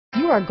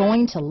are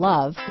going to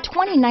love the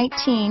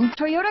 2019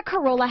 Toyota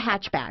Corolla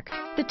Hatchback.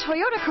 The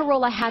Toyota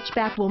Corolla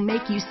Hatchback will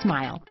make you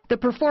smile. The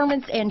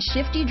performance and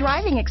shifty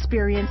driving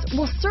experience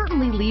will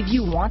certainly leave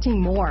you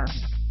wanting more.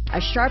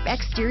 A sharp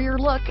exterior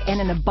look and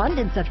an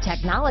abundance of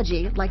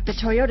technology like the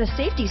Toyota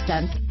Safety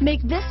Sense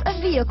make this a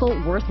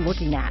vehicle worth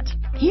looking at.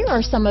 Here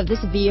are some of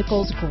this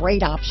vehicle's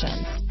great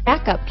options: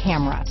 backup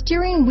camera,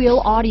 steering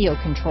wheel audio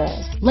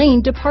controls,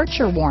 lane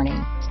departure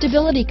warning,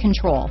 stability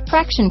control,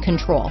 traction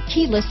control,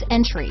 keyless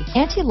entry,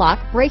 anti-lock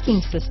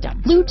braking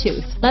system,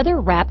 Bluetooth,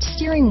 leather-wrapped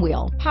steering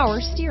wheel,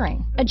 power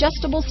steering,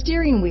 adjustable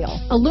steering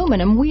wheel,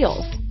 aluminum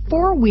wheels,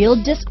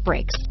 four-wheel disc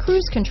brakes,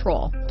 cruise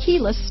control,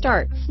 keyless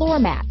start, floor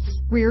mats,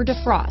 rear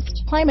defrost,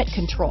 climate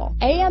control,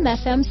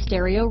 AM/FM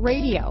stereo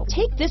radio.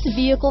 Take this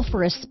vehicle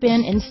for a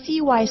spin and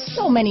see why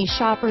so many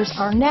shoppers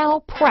are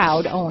now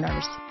proud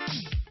owners.